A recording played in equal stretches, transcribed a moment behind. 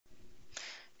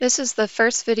This is the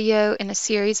first video in a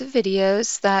series of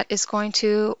videos that is going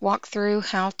to walk through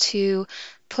how to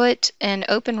put an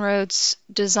OpenRoads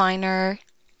Designer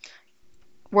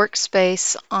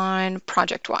workspace on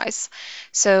ProjectWise.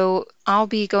 So I'll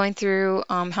be going through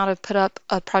how to put up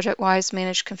a ProjectWise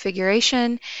managed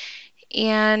configuration,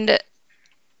 and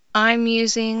I'm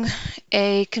using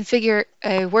a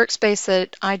workspace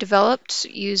that I developed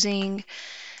using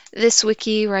this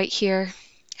wiki right here,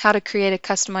 how to create a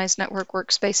customized network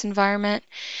workspace environment.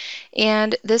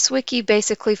 And this wiki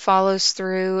basically follows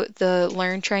through the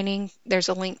Learn training. There's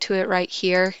a link to it right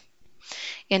here,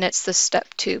 and it's the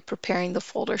step 2, preparing the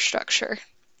folder structure.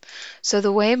 So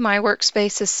the way my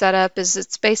workspace is set up is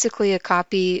it's basically a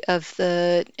copy of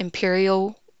the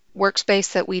Imperial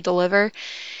workspace that we deliver,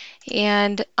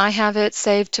 and I have it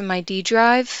saved to my D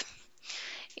drive,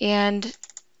 and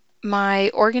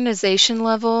my organization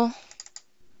level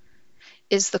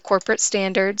is the corporate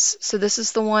standards. So this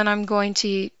is the one I'm going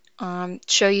to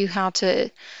show you how to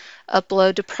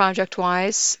upload to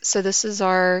ProjectWise. So this is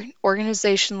our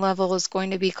organization level, is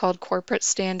going to be called corporate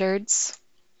standards.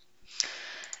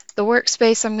 The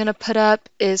workspace I'm going to put up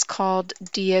is called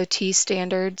DOT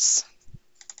standards.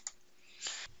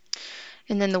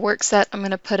 And then the workset I'm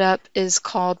going to put up is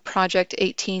called Project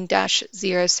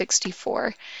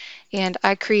 18-064. And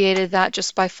I created that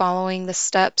just by following the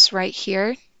steps right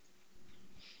here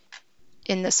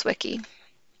in this wiki.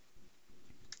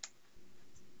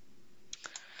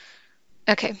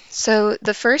 Okay, so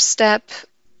the first step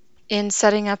in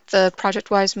setting up the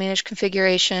ProjectWise managed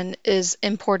configuration is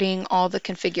importing all the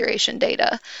configuration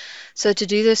data. So to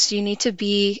do this, you need to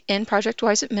be in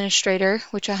ProjectWise Administrator,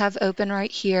 which I have open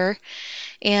right here,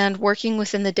 and working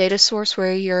within the data source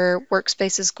where your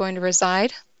workspace is going to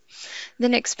reside.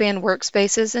 Then expand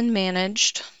Workspaces and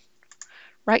Managed.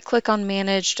 Right-click on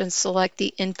Managed and select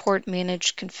the Import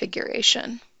Managed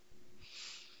Configuration.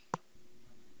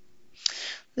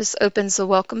 This opens the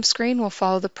welcome screen. We'll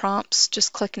follow the prompts.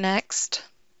 Just click Next.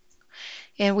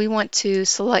 And we want to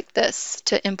select this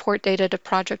to import data to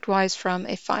ProjectWise from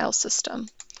a file system.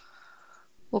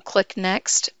 We'll click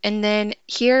Next. And then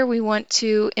here we want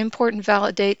to import and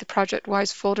validate the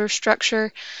ProjectWise folder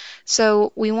structure.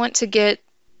 So we want the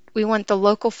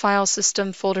local file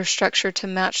system folder structure to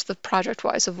match the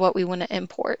ProjectWise of what we want to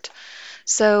import.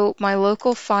 So my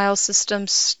local file system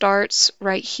starts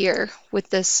right here with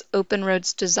this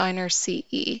OpenRoads Designer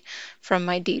CE from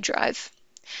my D drive.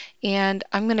 And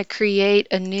I'm going to create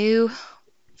a new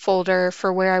folder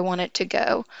for where I want it to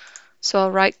go. So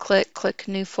I'll right-click, click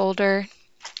New Folder,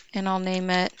 and I'll name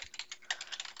it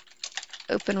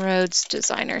OpenRoads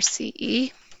Designer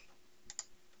CE.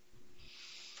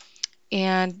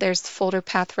 And there's the folder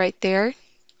path right there.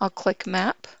 I'll click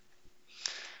Map.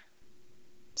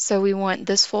 So we want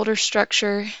this folder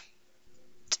structure.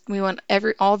 We want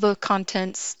all the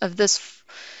contents of this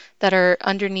that are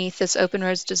underneath this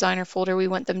OpenRoads Designer folder, we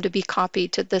want them to be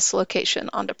copied to this location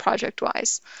onto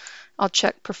ProjectWise. I'll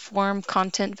check Perform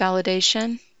Content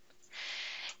Validation.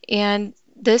 And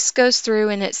this goes through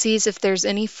and it sees if there's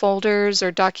any folders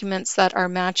or documents that are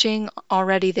matching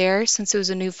already there. Since it was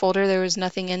a new folder, there was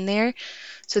nothing in there.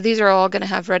 So these are all going to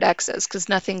have red X's because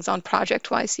nothing's on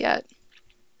ProjectWise yet.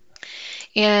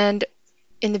 And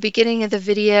in the beginning of the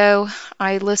video,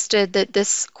 I listed that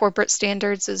this corporate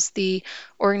standards is the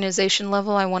organization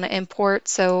level I want to import,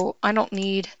 so I don't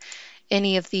need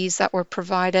any of these that were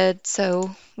provided,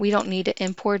 so we don't need to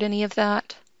import any of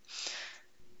that.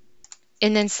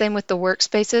 And then same with the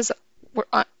workspaces.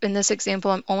 In this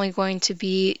example, I'm only going to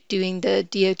be doing the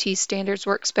DOT standards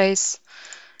workspace,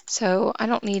 so I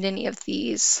don't need any of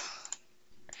these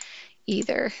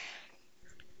either.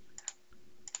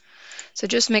 So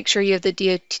just make sure you have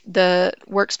the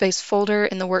workspace folder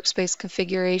and the workspace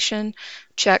configuration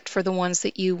checked for the ones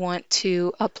that you want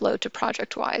to upload to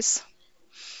ProjectWise.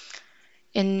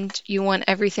 And you want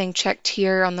everything checked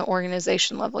here on the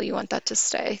organization level. You want that to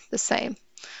stay the same.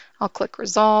 I'll click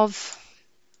Resolve.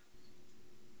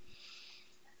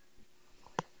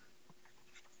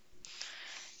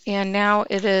 And now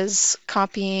it is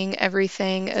copying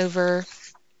everything over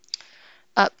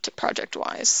up to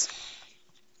ProjectWise.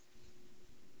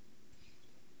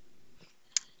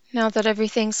 Now that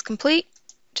everything's complete,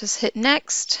 just hit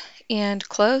Next and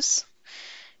close,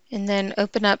 and then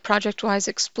open up ProjectWise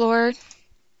Explorer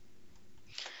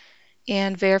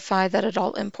and verify that it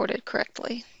all imported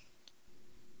correctly.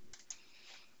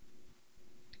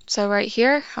 So right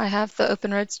here, I have the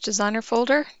OpenRoads Designer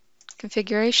folder,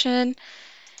 configuration,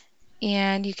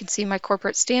 and you can see my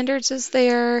corporate standards is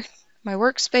there, my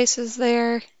workspace is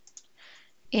there,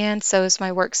 and so is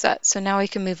my work set. So now we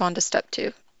can move on to step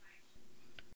 2.